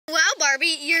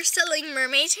Barbie, you're selling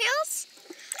mermaid tails?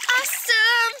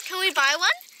 Awesome! Can we buy one?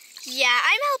 Yeah,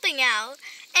 I'm helping out.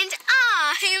 And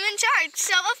I'm in charge,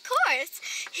 so of course.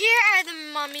 Here are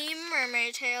the mummy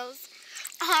mermaid tails.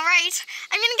 Alright,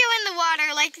 I'm gonna go in the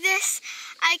water like this.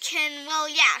 I can, well,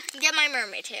 yeah, get my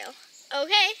mermaid tail.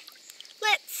 Okay,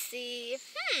 let's see.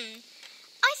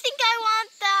 I think I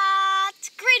want that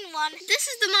green one. This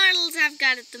is the models I've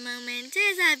got at the moment,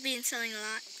 as I've been selling a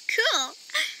lot. Cool.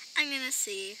 I'm gonna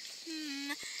see.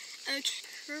 Okay,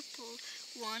 purple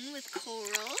one with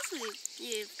corals.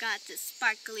 You've got the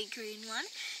sparkly green one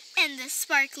and the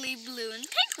sparkly blue and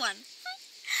pink one.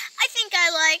 I think I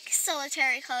like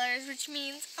solitary colors, which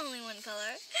means only one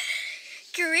color.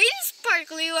 Green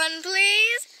sparkly one,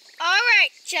 please. All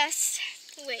right, just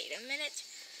wait a minute.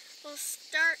 We'll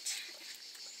start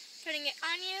putting it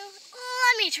on you.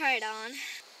 Let me try it on.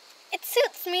 It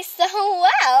suits me so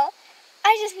well.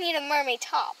 I just need a mermaid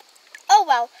top. Oh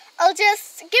well, I'll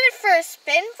just give it for a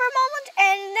spin for a moment,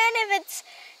 and then if it's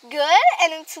good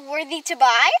and it's worthy to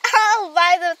buy, I'll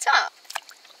buy the top.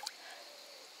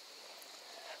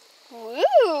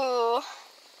 Ooh,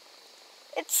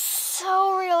 it's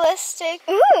so realistic.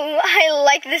 Ooh, I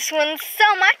like this one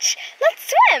so much.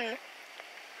 Let's swim.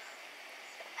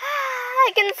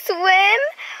 I can swim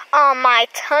on my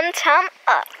tum-tum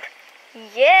up.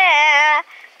 Yeah,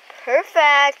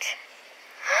 perfect.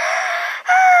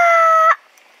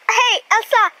 Hey,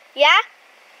 Elsa, yeah?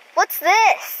 What's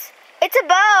this? It's a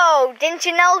bow. Didn't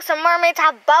you know some mermaids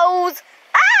have bows?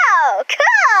 Oh,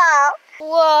 cool.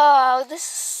 Whoa, this is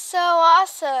so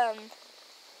awesome.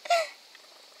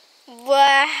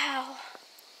 Wow.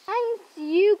 I'm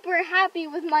super happy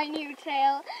with my new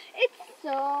tail. It's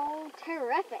so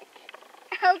terrific.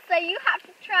 Elsa, you have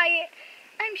to try it.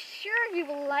 I'm sure you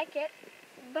will like it,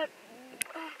 but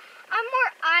I'm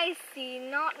more icy,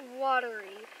 not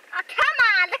watery. Oh, come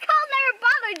on, the cold never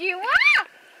bothered you,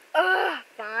 huh?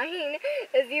 Fine,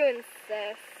 as you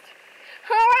insist.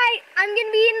 All right, I'm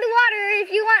gonna be in the water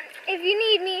if you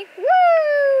need me.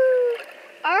 Woo!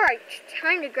 All right,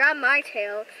 time to grab my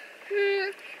tail.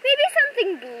 Maybe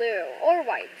something blue or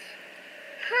white.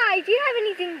 Hi, do you have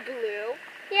anything blue?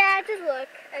 Yeah, just look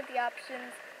at the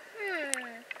options.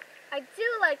 I do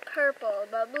like purple,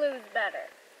 but blue's better.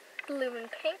 Blue and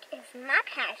pink is my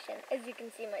passion, as you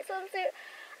can see my swimsuit.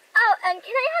 Oh, and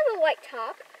can I have a white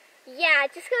top? Yeah,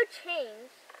 just go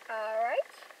change. All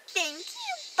right. Thank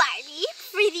you, Barbie,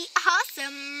 for the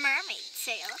awesome mermaid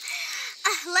tail.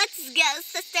 Let's go,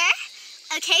 sister.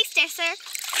 Okay, sister.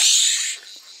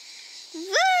 Woo!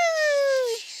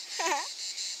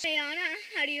 Hey, Anna,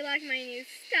 how do you like my new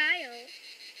style?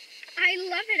 I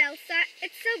love it, Elsa.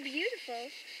 It's so beautiful.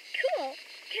 Cool.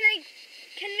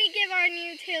 Can we give our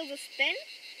new tails a spin?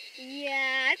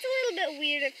 Yeah, it's a little bit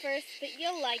weird at first, but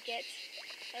you'll like it.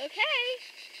 Okay.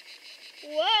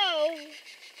 Whoa.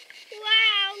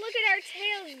 Wow, look at our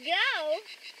tails go.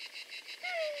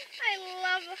 I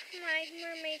love my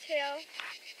mermaid tail.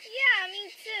 Yeah, me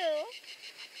too.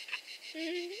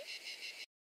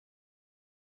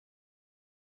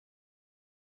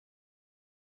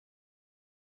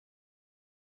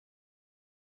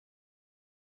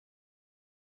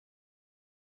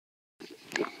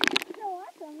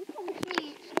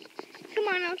 Come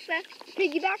on, Elsa.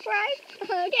 Piggyback ride?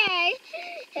 Okay.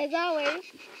 As always.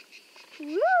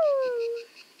 Woo!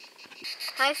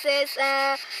 Hi, sis.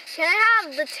 Can I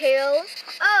have the tail?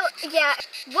 Oh, yeah.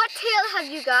 What tail have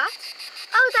you got?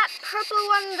 Oh, that purple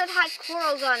one that had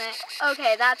corals on it.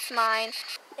 Okay, that's mine.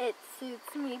 It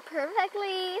suits me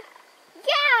perfectly.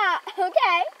 Yeah!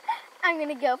 Okay. I'm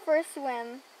gonna go for a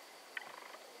swim.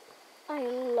 I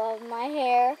love my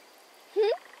hair.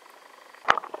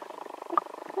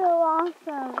 So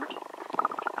awesome.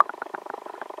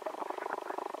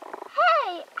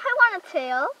 Hey, I want a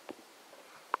tail.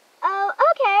 Oh,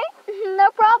 okay,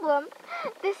 no problem.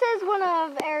 This is one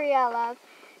of Ariella's.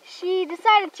 She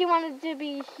decided she wanted to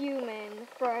be human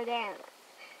for a dance.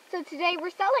 So today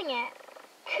we're selling it.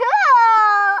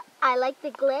 Cool! I like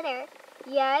the glitter.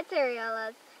 Yeah, it's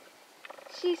Ariella's.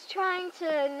 She's trying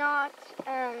to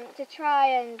try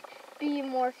and be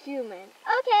more human.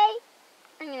 Okay.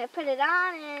 I'm going to put it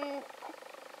on and...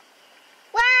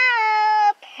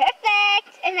 Wow!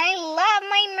 Perfect! And I love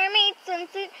my mermaid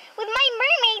swimsuit with my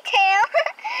mermaid tail.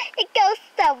 It goes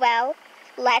so well.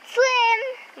 Let's swim!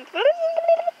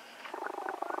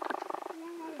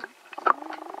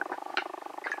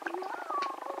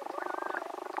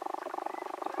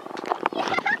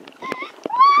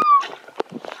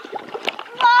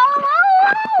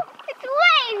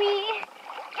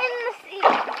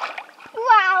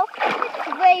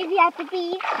 At the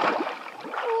beach.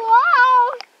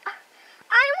 Whoa!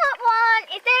 I want one!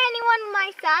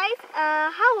 size.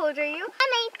 How old are you?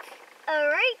 I'm 8.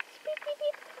 Alright. Beep, beep,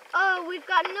 beep. Oh, we've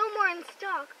got no more in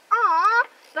stock. Aw,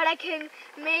 but I can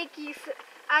make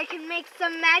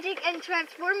some magic and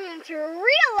transform you into a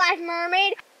real life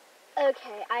mermaid.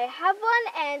 Okay, I have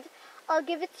one and I'll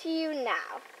give it to you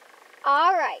now.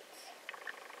 Alright.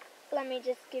 Let me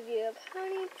just give you a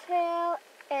ponytail,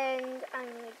 and I'm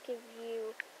going to give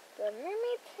you the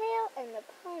mermaid tail and the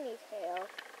ponytail.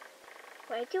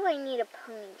 Why do I need a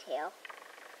ponytail?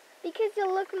 Because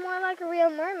you'll look more like a real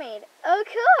mermaid. Oh,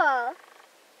 cool!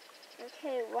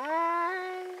 Okay,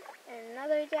 one,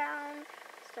 another down,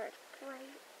 start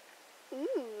bright.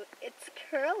 Ooh, it's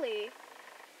curly.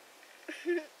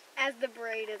 As the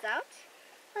braid is out.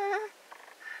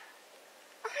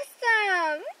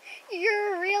 Awesome!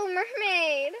 You're a real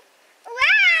mermaid.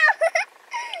 Wow!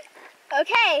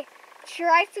 Okay,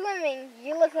 try swimming.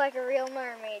 You look like a real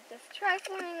mermaid. Just try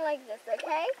swimming like this,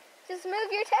 okay? Just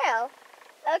move your tail.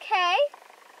 Okay?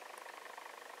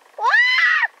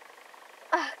 Wow!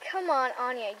 Oh, come on,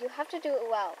 Anya. You have to do it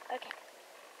well. Okay.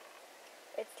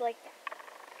 It's like that.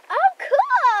 Oh,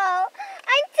 cool!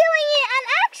 I'm doing it! I'm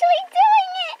actually doing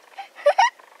it!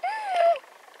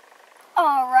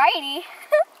 Alrighty.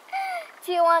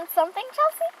 Do you want something,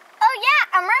 Chelsea? Oh, yeah,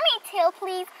 a mermaid tail,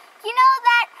 please. You know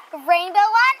that rainbow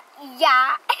one?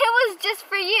 Yeah, it was just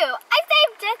for you. I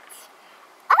saved it.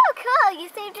 Oh, cool. You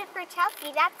saved it for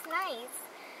Chelsea. That's nice.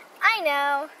 I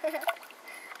know.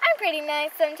 I'm pretty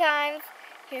nice sometimes.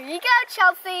 Here you go,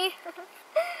 Chelsea.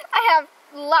 I have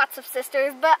lots of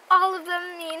sisters, but all of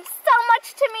them mean so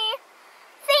much to me.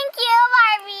 Thank you,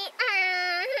 Barbie.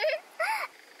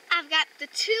 I've got the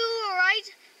 2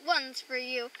 right ones for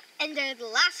you, and they're the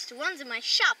last ones in my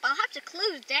shop. I'll have to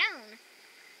close down.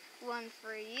 One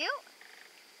for you,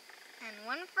 and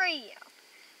one for you.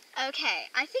 Okay,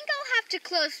 I think I'll have to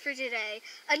close for today,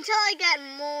 until I get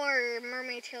more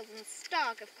mermaid tails in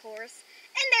stock, of course.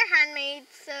 And they're handmade,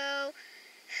 so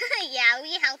yeah,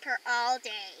 we help her all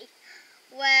day.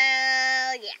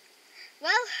 Well, yeah.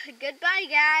 Well, goodbye,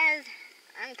 guys.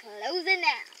 I'm closing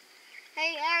now.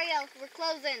 Hey, Ariel, we're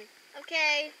closing.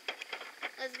 Okay,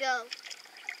 let's go.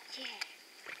 Yeah.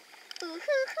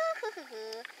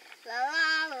 La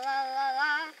la la la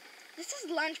la. This is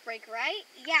lunch break, right?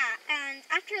 Yeah, and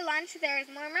after lunch there's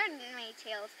more mermaid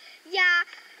tails. Yeah,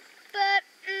 but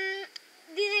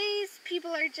these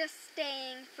people are just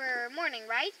staying for morning,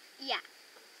 right? Yeah.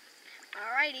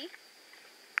 Alrighty.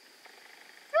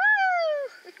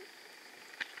 Woo!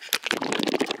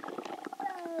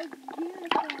 Oh,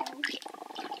 beautiful.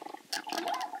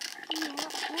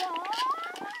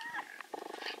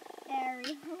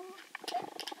 Ariel.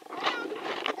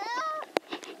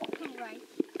 Right.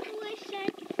 Wish I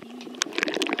could see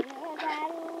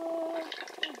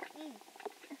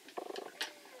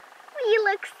you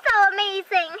look so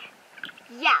amazing.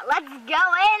 Yeah, let's go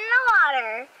in the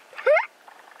water.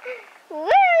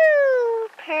 Woo!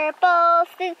 Purple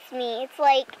suits me. It's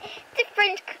like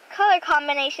different color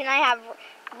combination. I have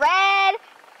red,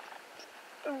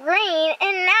 green,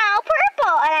 and now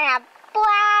purple. And I have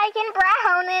black and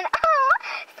brown and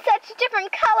such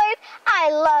different colors. I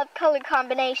love color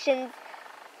combinations.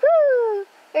 Woo!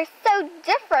 They're so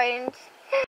different.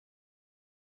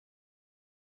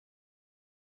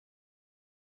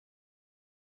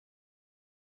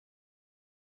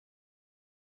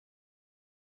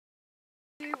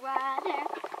 Water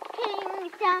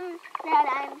kingdom that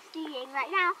I'm seeing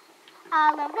right now.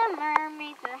 All of the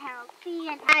mermaids are healthy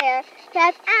and higher.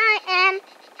 Cause I am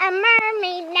a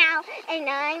mermaid now, and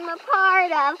I'm a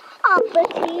part of all the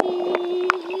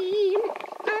team.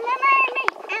 I'm a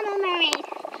mermaid, I'm a mermaid,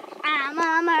 I'm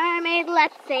a mermaid,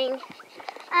 let's sing.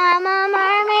 I'm a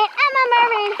mermaid, I'm a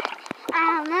mermaid,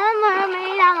 I'm a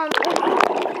mermaid, I'm a mermaid.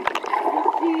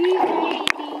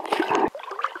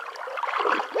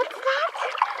 What's that?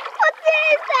 What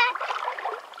is that?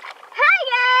 Hi,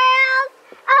 girls!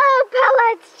 Oh, Bella,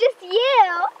 it's just you.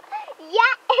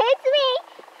 Yeah, it's me.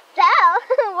 So,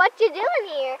 what you doing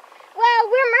here? Well,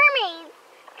 we're mermaids.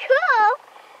 Cool.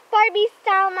 Barbie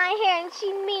styled my hair and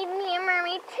she made me a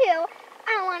mermaid too.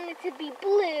 I wanted to be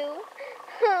blue.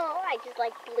 Oh, I just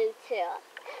like blue too.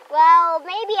 Well,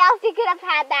 maybe Elsie could have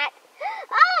had that.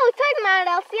 Oh, talking about it,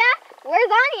 Elsia.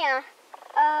 Where's Anya?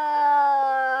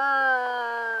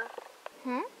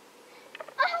 Huh?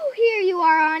 Oh, here you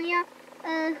are, Anya.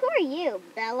 Who are you?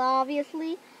 Bella,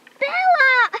 obviously.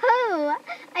 Bella! Oh,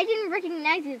 I didn't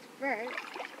recognize you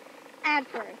at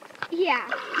first. Yeah.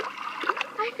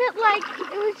 I felt like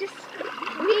it was just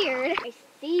weird. I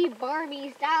see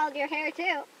Barbie styled your hair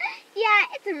too. Yeah,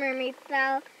 it's a mermaid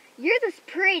style. Yours is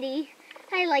pretty.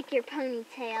 I like your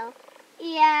ponytail.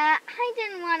 Yeah, I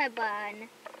didn't want a bun.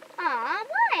 Aw,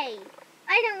 why?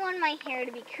 I don't want my hair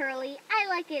to be curly. I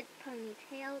like it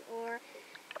ponytailed or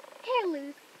hair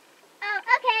loose. Oh,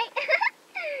 okay.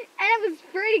 And it was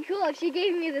pretty cool. She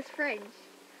gave me this fringe.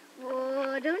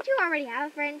 Whoa, don't you already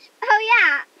have a fringe? Oh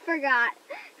yeah, forgot.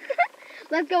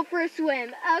 Let's go for a swim.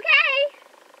 Okay.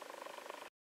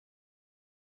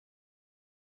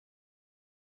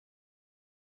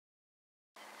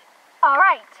 All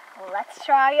right, let's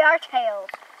try our tails.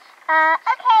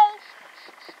 Okay.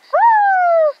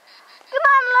 Woo! Come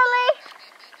on, Lily.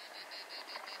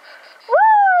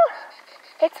 Woo!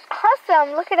 It's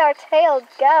awesome. Look at our tails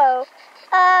go.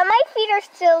 My feet are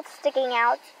still sticking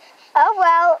out. Oh,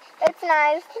 well, it's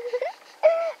nice.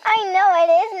 I know it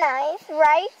is nice,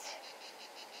 right?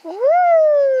 Woo!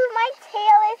 My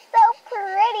tail is so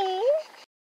pretty.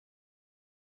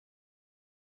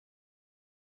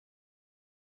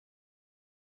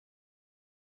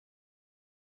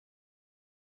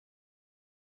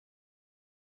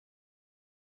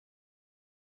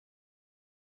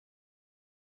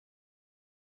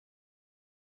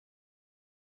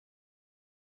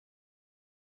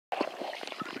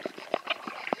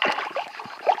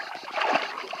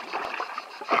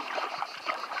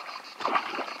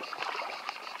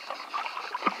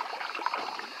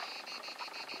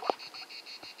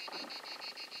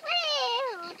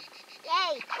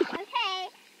 Okay,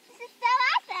 this is so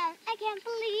awesome. I can't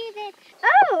believe it.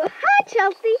 Oh, hi,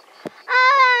 Chelsea.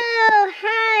 Oh,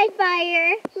 hi,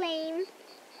 fire flames.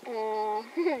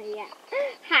 Yeah.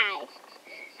 Hi.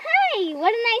 Hi,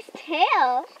 what a nice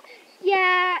tail.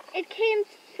 Yeah, it came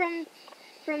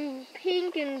from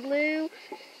pink and blue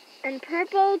and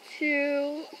purple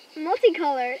to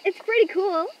multicolored. It's pretty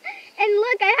cool. And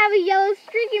look, I have a yellow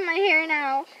streak in my hair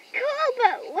now. Cool,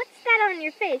 but what's that on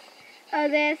your face? Oh,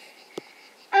 this.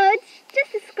 Oh, it's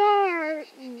just a scar.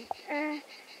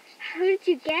 How did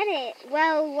you get it?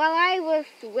 Well, while I was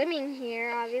swimming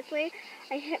here, obviously,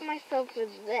 I hit myself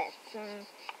with this. And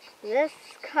this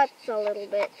cuts a little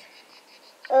bit.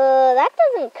 That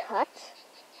doesn't cut.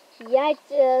 Yeah, it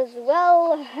does.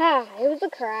 Well, it was a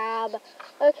crab.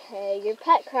 Okay, your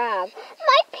pet crab.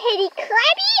 My pity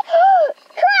crabby?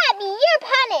 Crabby, you're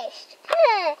punished.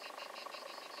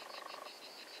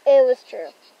 It was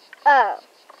true. Oh.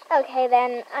 Okay,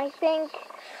 then I think...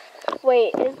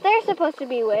 Wait, is there supposed to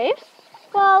be waves?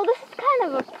 Well, this is kind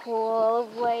of a pool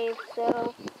of waves,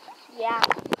 so... Yeah.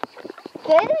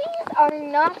 These are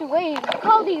not waves.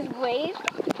 Call these waves.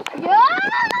 Yeah!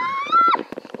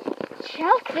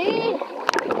 Chelsea!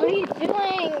 What are you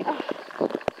doing?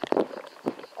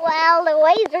 Well, the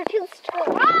waves are too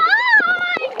strong.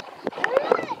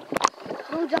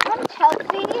 Hold on,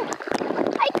 Chelsea.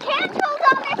 I can't hold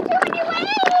on. There's too many waves.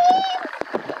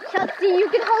 Chelsea, you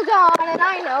can hold on, and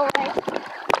I know it.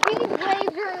 These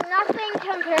waves are nothing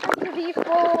compared to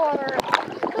before.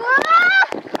 Ah!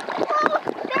 Oh,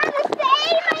 they're the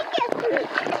same, I guess.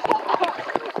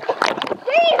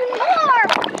 These more.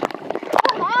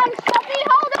 Come on, Chelsea,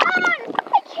 hold on.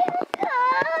 I can't.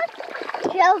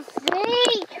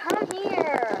 Chelsea, come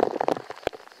here.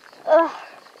 Ugh,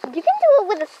 you can do it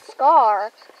with a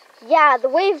scar. Yeah, the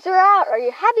waves are out. Are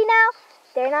you happy now?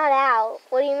 They're not out.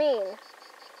 What do you mean?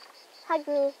 Hug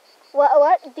me.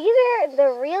 What? These are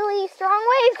the really strong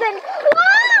waves and... These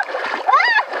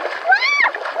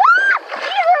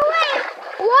are waves!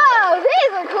 Whoa,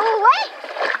 these are cool waves!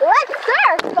 Let's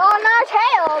surf on our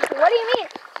tails! What do you mean?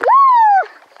 Woo!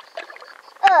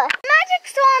 Magic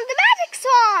swan! The magic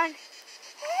swan!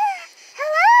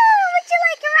 Hello! Would you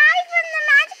like a ride from the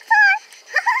magic swan?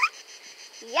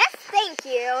 Yes, thank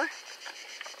you.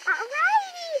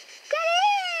 Alrighty! Get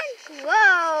in!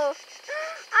 Whoa!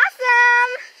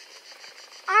 Awesome!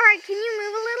 Alright, can you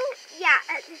move a little? Yeah.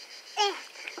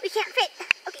 We can't fit.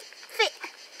 Okay, fit.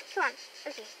 Come on.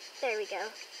 Okay, there we go.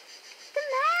 The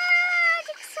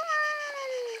magic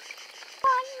swan!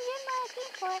 What you're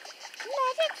looking for.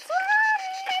 Magic swan!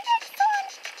 Magic swan!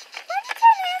 What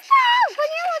is that? What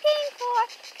you're looking for?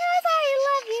 'Cause I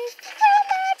love you so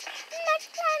much.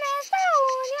 Magic swan is the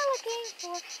one you're looking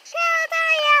for. 'Cause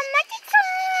I am magic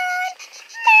swan!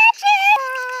 Magic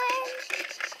swan!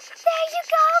 There you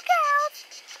go, girls.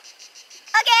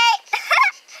 Okay,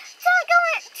 don't go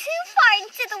too far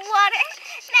into the water.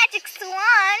 Magic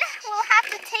Swan will have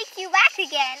to take you back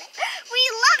again. We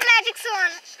love Magic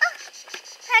Swan.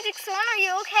 Magic Swan, are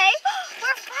you okay?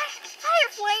 We're Fire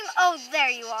Flame. Oh, there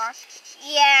you are.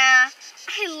 Yeah,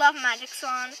 I love Magic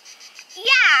Swan.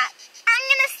 Yeah, I'm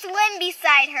gonna swim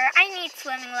beside her. I need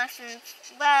swimming lessons.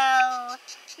 Well,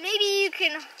 maybe you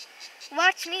can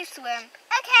watch me swim.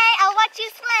 Okay, I'll watch you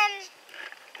swim.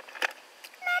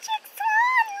 Magic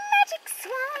Swan, Magic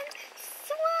Swan,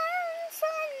 Swan,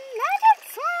 Swan,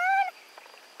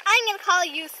 call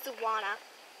you Suwana.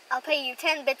 I'll pay you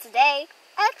 10 bits a day.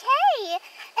 Okay,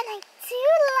 and I do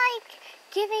like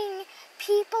giving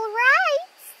people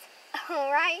rides.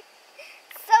 All right.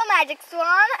 So, Magic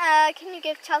Swan, can you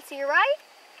give Chelsea a ride?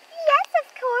 Yes, of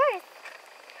course.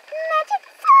 Magic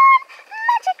Swan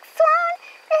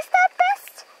is the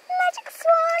best. Magic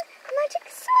Swan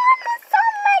is so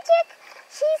magic.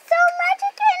 She's so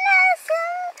magic and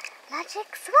awesome.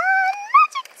 Magic Swan.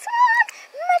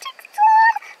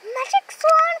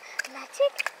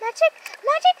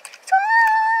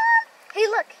 Hey,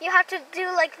 look, you have to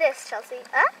do like this, Chelsea.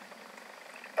 Huh?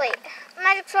 Wait,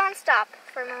 Magic Swan, stop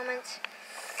for a moment.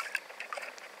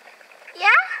 Yeah?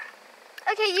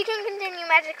 Okay, you can continue,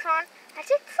 Magic Swan.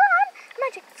 Magic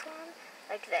Swan,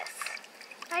 like this.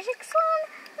 Magic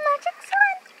Swan.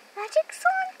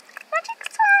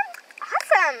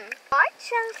 Awesome. Alright,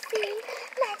 Chelsea.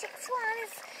 Magic Swan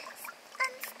is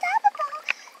unstoppable.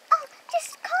 Oh,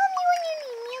 just call me when you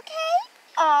need me, okay?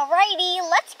 Alrighty,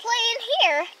 let's play in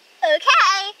here.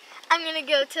 Okay. I'm gonna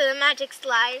go to the magic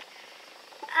slide.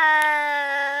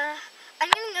 I'm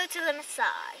gonna go to the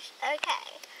massage.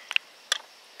 Okay.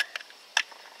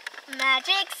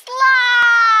 Magic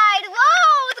slide!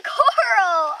 Whoa, the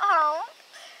coral! Oh,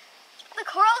 the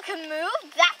coral can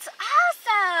move? That's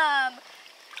awesome!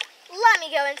 Let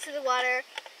me go into the water.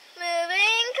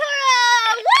 Moving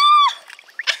coral!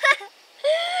 Woo!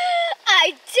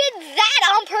 I did that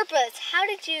on purpose. How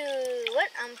did you...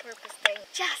 What on purpose thing?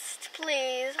 Just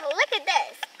please, look at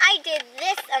this. I did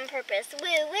this on purpose. Woo,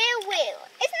 woo, woo.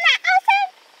 Isn't that awesome?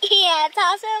 Yeah, it's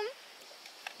awesome.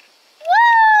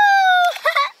 Woo!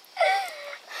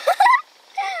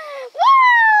 Woo!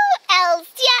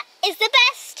 Elsa is the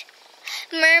best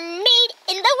mermaid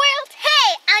in the world.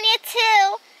 Hey, Anya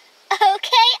too.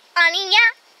 Okay, Anya,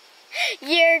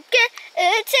 you're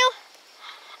good too.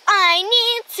 I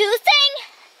need to sing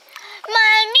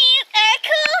my music.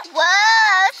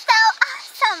 Whoa, so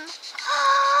awesome.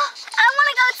 I want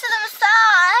to go to the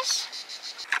massage.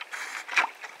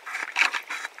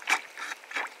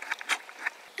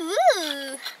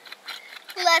 Ooh,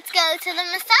 let's go to the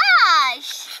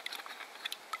massage.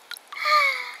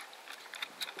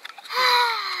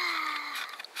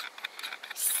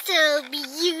 So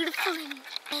beautiful.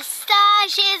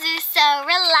 Massages are so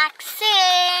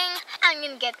relaxing. I'm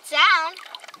going to get down.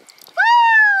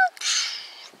 Woo!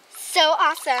 So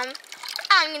awesome.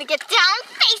 I'm going to get down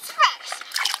face first.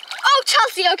 Oh,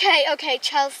 Chelsea, okay,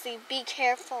 Chelsea, be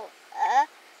careful.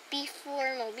 Be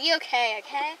formal, be okay?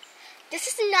 This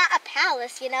is not a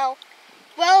palace, you know.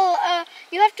 Well,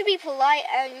 you have to be polite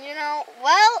and, you know,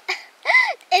 well,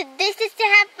 this is to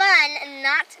have fun and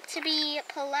not to be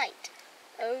polite.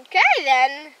 Okay,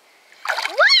 then.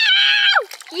 Wow!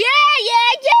 Yeah.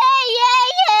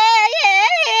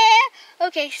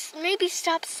 Okay, maybe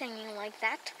stop singing like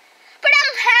that. But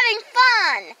I'm having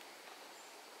fun.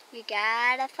 You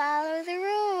gotta follow the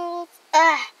rules.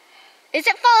 Is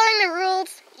it following the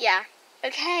rules? Yeah.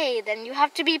 Okay, then you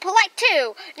have to be polite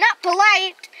too. Not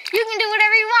polite. You can do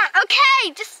whatever you want.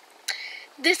 Okay,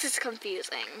 this is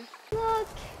confusing. Look,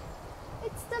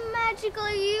 it's the magical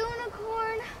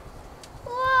unicorn.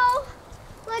 Whoa,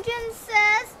 legend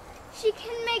says she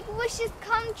can make wishes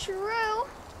come true.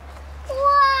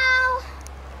 Wow.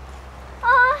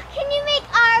 Can you make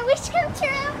our wish come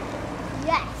true?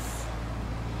 Yes.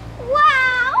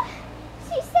 Wow.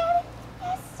 She said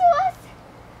yes to us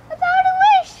about a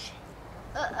wish.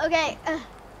 Okay.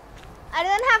 I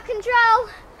don't have control.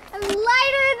 I'm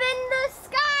lighter than the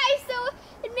sky, so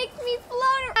it makes me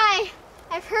float. Hi.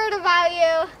 I've heard about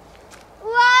you.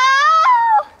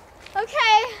 Whoa.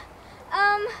 Okay.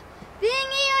 Being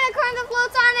a unicorn that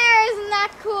floats on air isn't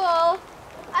that cool.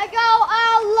 I go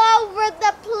all over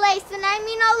the place, and I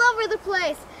mean all over the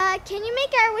place. Can you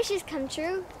make our wishes come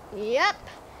true? Yep.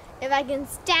 If I can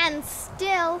stand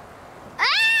still.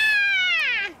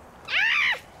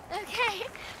 Okay.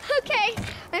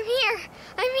 I'm here,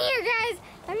 guys.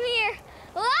 I'm here.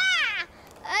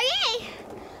 Okay.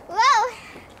 Well,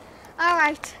 all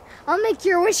right. I'll make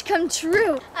your wish come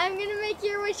true. I'm gonna make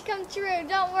your wish come true.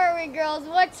 Don't worry, girls.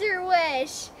 What's your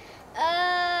wish?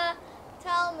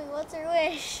 Tell me, what's your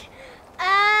wish?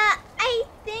 I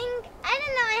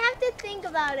don't know. I have to think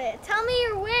about it. Tell me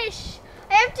your wish.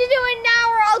 I have to do it now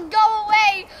or I'll go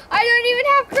away. I don't even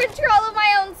have control of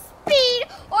my own speed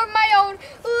or my own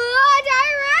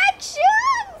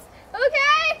directions.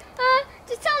 Okay?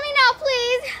 Just tell me now,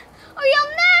 please. Or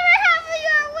you'll never have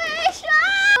your wish.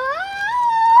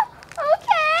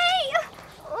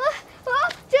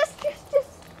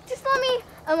 Just let me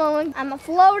a moment. I'm a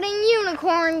floating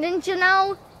unicorn, didn't you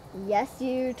know? Yes,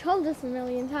 you told us a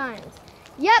million times.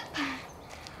 Yep.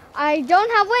 I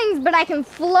don't have wings, but I can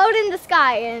float in the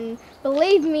sky. And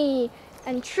believe me,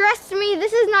 and trust me,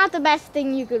 this is not the best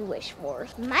thing you could wish for.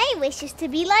 My wish is to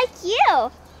be like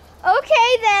you.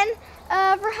 Okay then,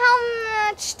 for how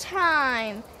much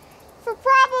time? For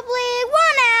probably 1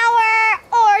 hour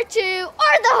or 2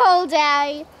 or the whole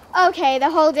day. Okay, the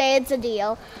whole day, it's a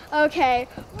deal. Okay.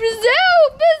 Bazoo!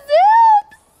 Bazoo!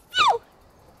 Bazoo!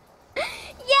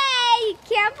 Yay!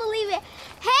 Can't believe it.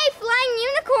 Hey, flying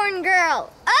unicorn girl.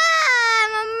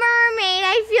 I'm a mermaid.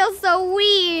 I feel so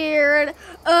weird.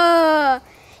 Yay,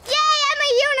 I'm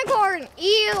a unicorn.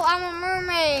 Ew, I'm a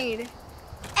mermaid.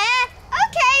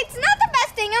 Okay, it's not the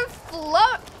best thing. I'm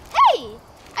Hey,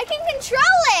 I can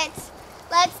control it.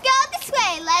 Let's go this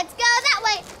way. Let's go that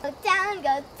way. Go down,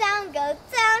 go down, go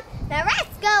down. Now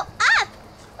let's go up.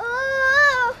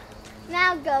 Ooh.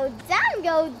 Now go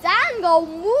down, go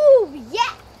move.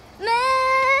 Yeah.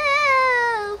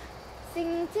 Move.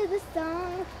 Sing to the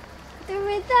song, the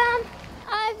rhythm.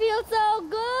 I feel so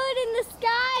good in the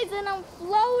skies and I'm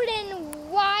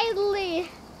floating wildly.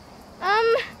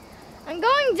 I'm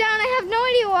going down. I have no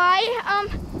idea why.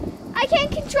 I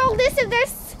can't control this if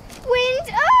there's wind.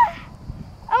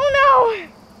 Oh no.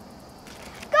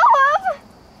 Go up.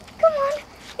 Come on.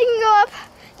 I can go up.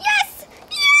 Yes.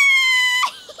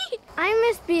 Yay! I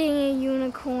miss being a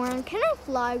unicorn. Can I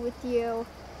fly with you?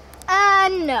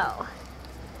 No.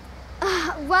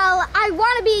 Well, I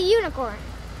want to be a unicorn.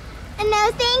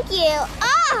 No, thank you.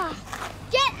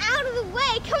 Get out of the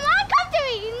way. Come on, come to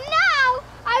me. No,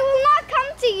 I will not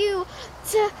come to you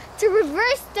to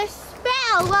reverse the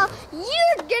spell. Well,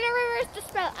 you're going to reverse the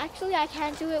spell. Actually, I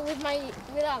can't do it without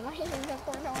my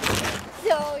unicorn on.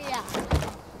 So, yeah.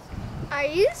 Are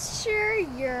you sure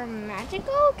you're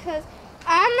magical? Because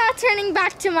I'm not turning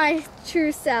back to my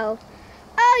true self.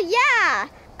 Oh, yeah.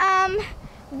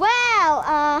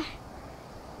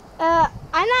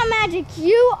 I'm not magic.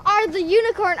 You are the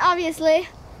unicorn, obviously.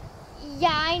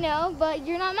 Yeah, I know, but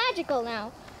you're not magical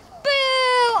now. Boo!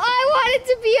 I wanted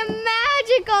to be a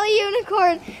magical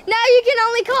unicorn. Now you can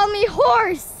only call me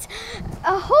horse.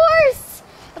 A horse.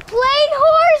 A plain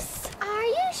horse. Are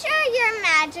you sure you're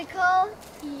magical?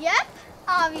 Yep,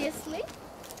 obviously.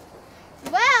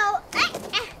 Well,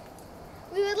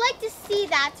 we would like to see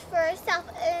that for ourselves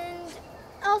and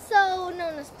also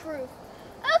known as proof.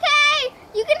 Okay,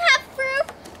 you can have proof.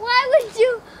 Why would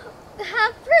you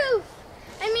have proof?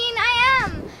 I mean, I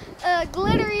am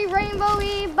glittery,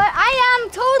 rainbowy, but I am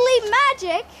totally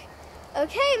magic.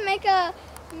 Okay, make a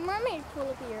mermaid pool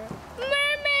appear.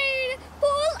 Mermaid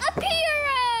pool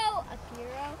appearo.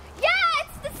 Appearo? Yeah,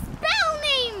 it's the spell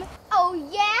name. Oh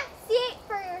yeah, see it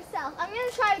for yourself. I'm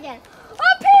gonna try it again.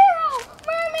 Appearo,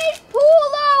 mermaid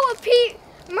poolo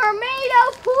mermaido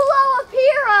poolo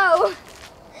appearo.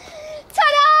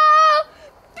 Ta-da!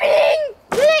 Bing,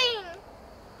 bling,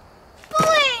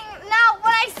 bling. Now,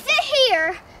 when I sit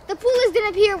here, the pool is gonna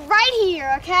appear right here.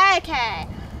 Okay.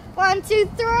 1, 2,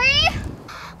 3.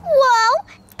 Whoa,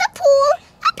 the pool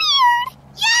appeared.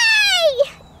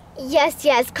 Yay!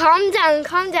 Yes. Calm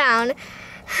down.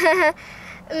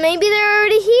 Maybe they're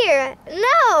already here.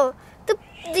 No, the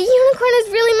unicorn is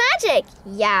really magic.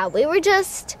 Yeah, we were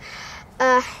just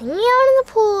hanging out in the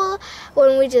pool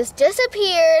when we just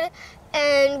disappeared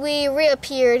and we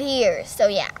reappeared here. So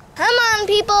yeah. Come on,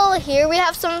 people. Here we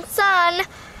have some sun.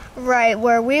 Right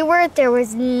where we were, there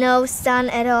was no sun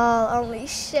at all, only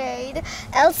shade.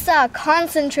 Elsa,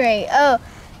 concentrate. Oh,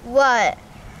 what?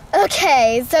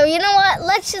 Okay, so you know what?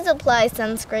 Let's just apply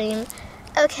sunscreen.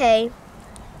 Okay.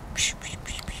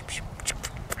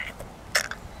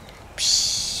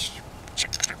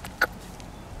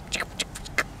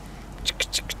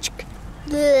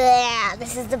 Blah,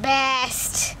 this is the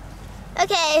best.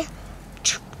 Okay.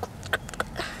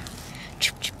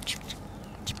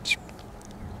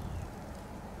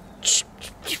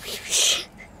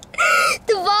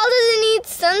 The ball doesn't need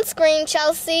sunscreen,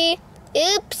 Chelsea.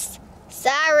 Oops.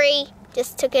 Sorry.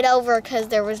 Just took it over because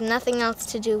there was nothing else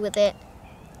to do with it.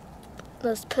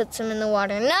 Let's put some in the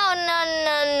water.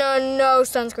 No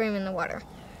sunscreen in the water.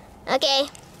 Okay.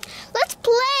 Let's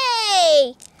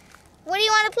play. What do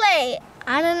you want to play?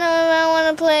 I don't know if I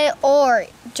want to play or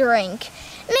drink.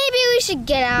 Maybe we should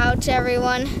get out,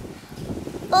 everyone.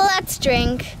 Let's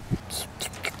drink.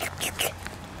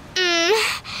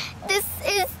 This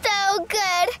is so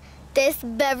good. This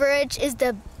beverage is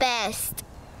the best.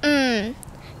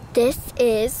 This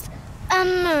is a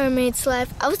mermaid's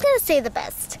life. I was going to say the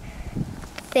best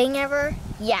thing ever.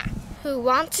 Yeah. Who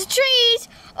wants a treat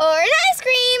or an ice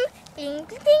cream? Bing, bing,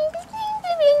 bing, bing,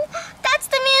 bing, bing. That's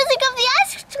the music of the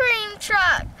ice cream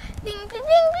truck. Bing, bing,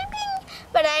 bing, bing, bing.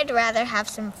 But I'd rather have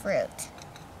some fruit.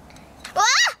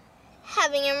 Ah!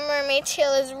 having a mermaid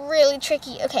tail is really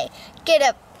tricky. Okay, get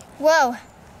up. Whoa.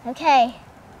 Okay.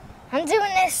 I'm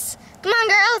doing this. Come on,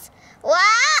 girls.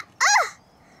 Wow. Oh.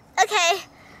 Okay.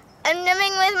 I'm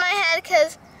numbing with my head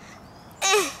because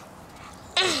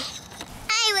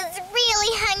I was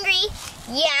really hungry.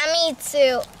 Yeah, me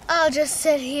too. I'll just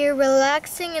sit here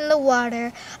relaxing in the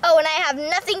water. Oh, and I have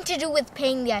nothing to do with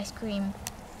paying the ice cream.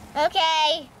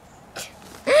 Okay.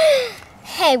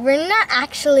 Hey, we're not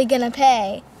actually gonna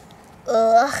pay.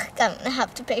 Ugh, gonna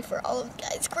have to pay for all of the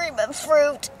ice cream and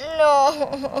fruit.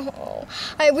 No.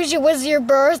 I wish it was your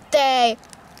birthday.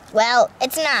 Well,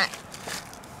 it's not.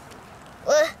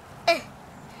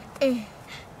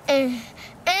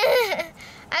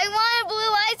 I want a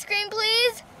blue ice cream,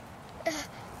 please.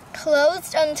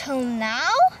 Closed until now?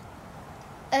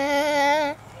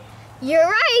 You're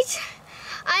right.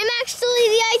 I'm actually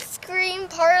the ice cream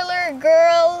parlor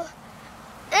girl.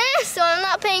 So I'm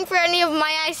not paying for any of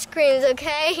my ice creams,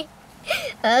 okay?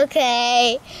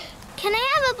 Okay. Can I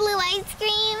have a blue ice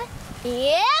cream?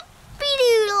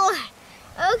 Yep-be-doodle.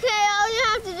 Okay, all you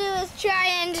have to do is try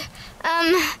and,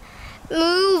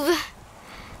 move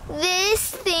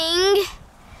this thing,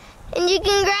 and you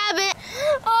can grab it.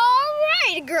 All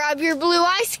right, grab your blue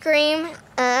ice cream.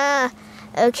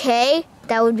 Okay,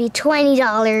 that would be $20.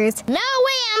 No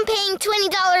way I'm paying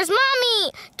 $20,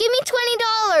 Mommy! Give me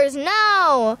 $20,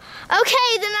 no!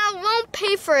 Okay, then I won't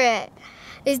pay for it.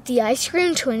 Is the ice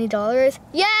cream $20?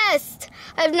 Yes!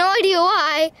 I have no idea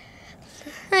why.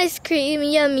 Ice cream,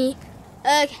 yummy.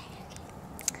 Okay,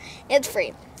 it's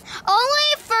free.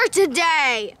 Only for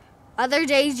today. Other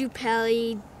days you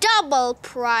pay double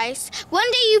price. One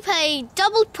day you pay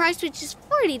double price, which is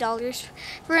 $40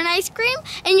 for an ice cream,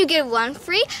 and you get one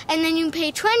free, and then you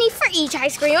pay $20 for each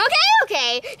ice cream.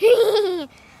 Okay.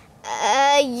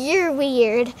 You're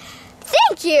weird.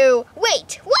 Thank you.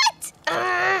 Wait, what?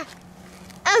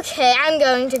 Okay, I'm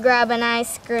going to grab an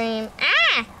ice cream.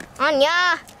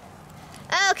 Anya.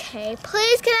 Okay,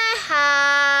 please can I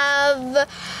have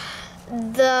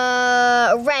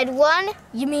the red one?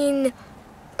 You mean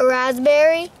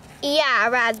raspberry? Yeah,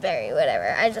 raspberry,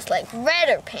 whatever. I just like red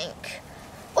or pink.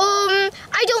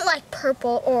 I don't like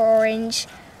purple or orange.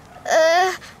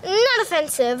 Not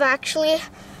offensive, actually.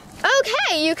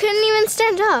 Okay, you couldn't even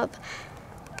stand up.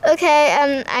 Okay,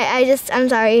 I'm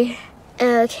sorry.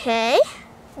 Okay,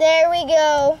 there we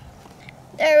go.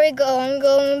 I'm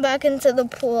going back into the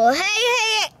pool.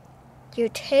 Hey! Your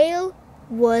tail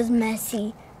was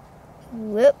messy.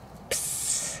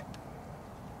 Whoops.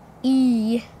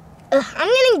 I'm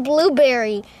getting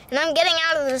blueberry, and I'm getting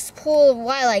out of this pool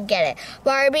while I get it.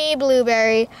 Barbie,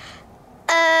 blueberry.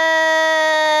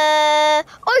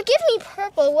 Or give me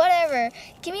purple, whatever.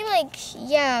 Give me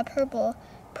purple.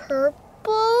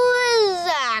 Purple is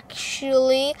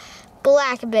actually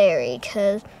blackberry,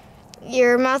 because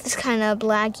your mouth is kind of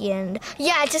blacky and...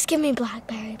 Yeah, just give me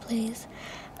blackberry, please.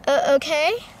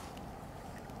 Okay?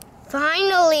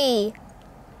 Finally!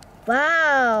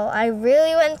 Wow, I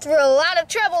really went through a lot of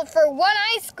trouble for one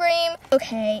ice cream.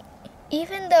 Okay,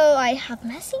 even though I have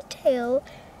messy tail,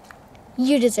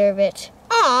 you deserve it.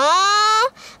 Aww, I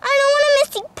don't want a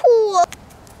messy pool.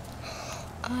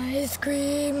 Ice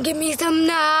cream, give me some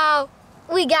now.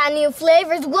 We got new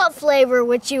flavors. What flavor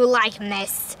would you like,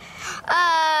 miss?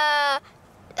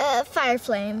 Fire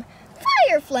flame.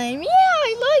 Fire flame, yeah,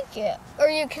 I like it. Or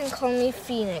you can call me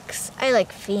Phoenix. I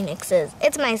like phoenixes.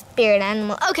 It's my spirit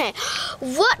animal. Okay,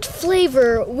 what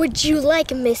flavor would you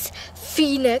like, Miss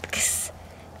Phoenix?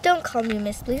 Don't call me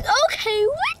Miss, please. Okay,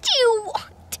 what do you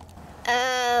want?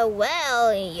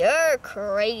 Well, you're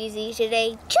crazy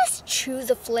today. Just choose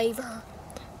a flavor.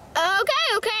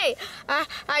 Okay.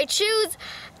 I choose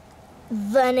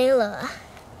vanilla.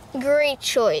 Great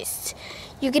choice.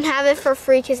 You can have it for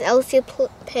free because Elsa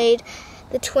paid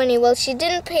the $20. Well, she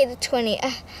didn't pay the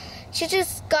 $20. She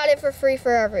just got it for free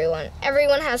for everyone.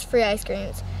 Everyone has free ice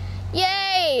creams.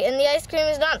 Yay! And the ice cream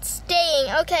is not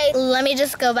staying. Okay, let me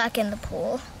just go back in the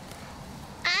pool.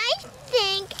 I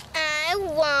think I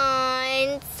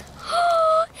want...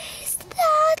 Is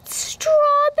that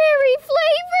strawberry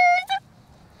flavored?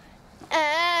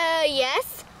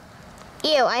 Yes.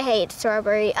 Ew, I hate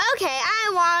strawberry. Okay,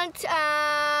 I want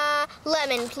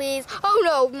lemon, please. Oh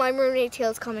no, my mermaid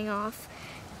tail's coming off.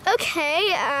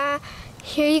 Okay,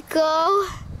 here you go.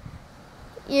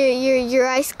 Your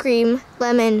ice cream,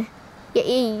 lemon.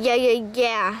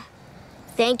 Yeah.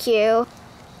 Thank you.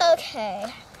 Okay.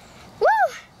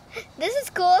 Woo! This is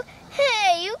cool.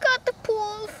 Hey, you got the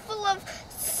pool full of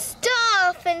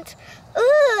stuff and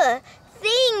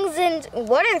things and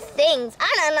what are things?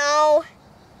 I don't know.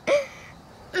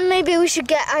 maybe we should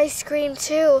get ice cream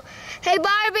too. Hey,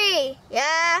 Barbie.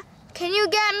 Yeah? Can you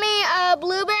get me a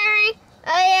blueberry?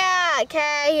 Oh, yeah.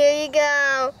 Okay, here you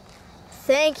go.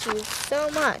 Thank you so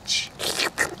much.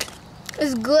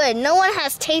 It's good. No one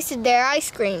has tasted their ice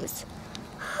creams.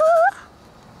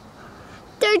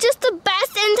 They're just the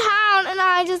best in town, and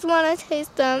I just want to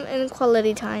taste them in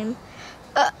quality time.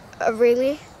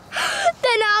 Really?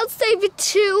 Then I'll save it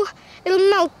too. It'll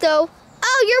melt though.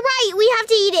 Oh, you're right. We have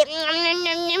to eat it.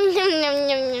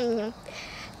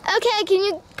 Okay, can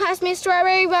you pass me a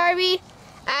strawberry, Barbie?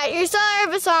 At your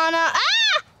service, Anna.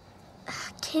 Ah!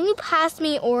 Can you pass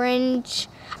me orange?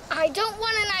 I don't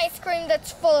want an ice cream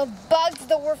that's full of bugs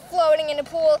that were floating in a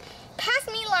pool. Pass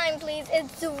me lime, please.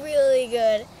 It's really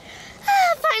good.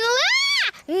 Finally.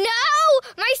 Ah! No!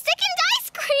 My second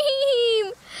ice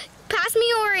cream! Pass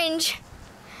me orange.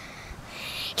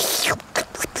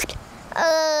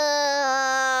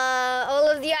 All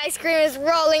of the ice cream is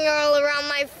rolling all around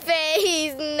my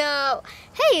face. No.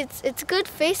 Hey, it's good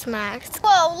face mask.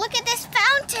 Whoa, look at this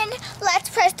fountain. Let's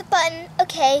press the button.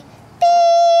 Okay.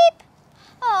 Beep.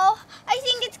 Oh, I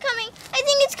think it's coming. I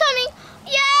think it's coming.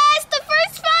 Yes, the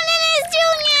first fountain is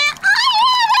doing it. Oh,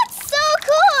 yeah, that's so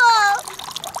cool.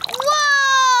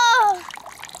 Whoa.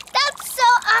 That's so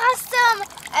awesome.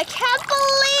 I can't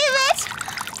believe it.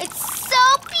 It's so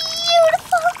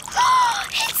beautiful.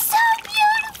 It's so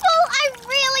beautiful. I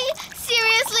really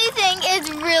seriously think it's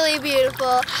really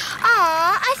beautiful.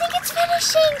 Aw, I think it's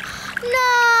finishing.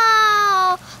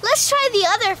 No. Let's try the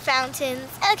other fountains.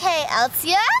 Okay,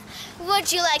 Elsa,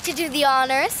 would you like to do the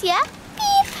honors? Yeah?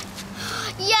 Beep.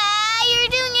 Yeah, you're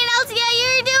doing it, Elsa.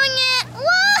 You're doing it.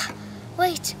 Whoa.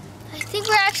 Wait, I think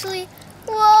we're actually...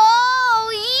 Whoa,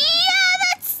 yeah,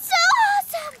 that's so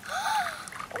awesome.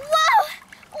 Whoa.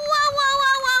 Whoa, whoa,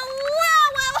 whoa, whoa, whoa,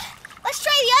 whoa. Let's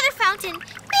try the other fountain.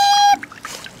 Beep.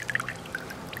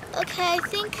 Okay, I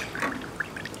think...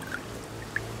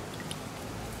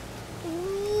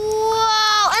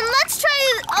 Whoa, and let's try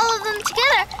all of them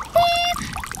together. Beep.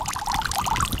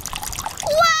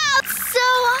 Wow, it's so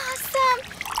awesome.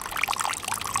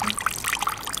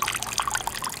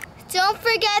 Don't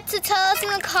forget to tell us in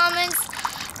the comments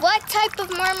what type of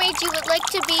mermaid you would like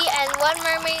to be and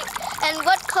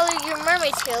what color your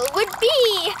mermaid tail would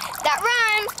be. That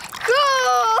rhymes.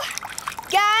 Cool.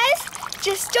 Guys,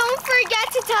 just don't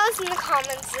forget to tell us in the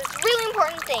comments this really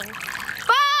important thing.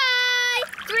 Bye.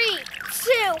 3,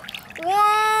 2,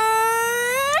 1.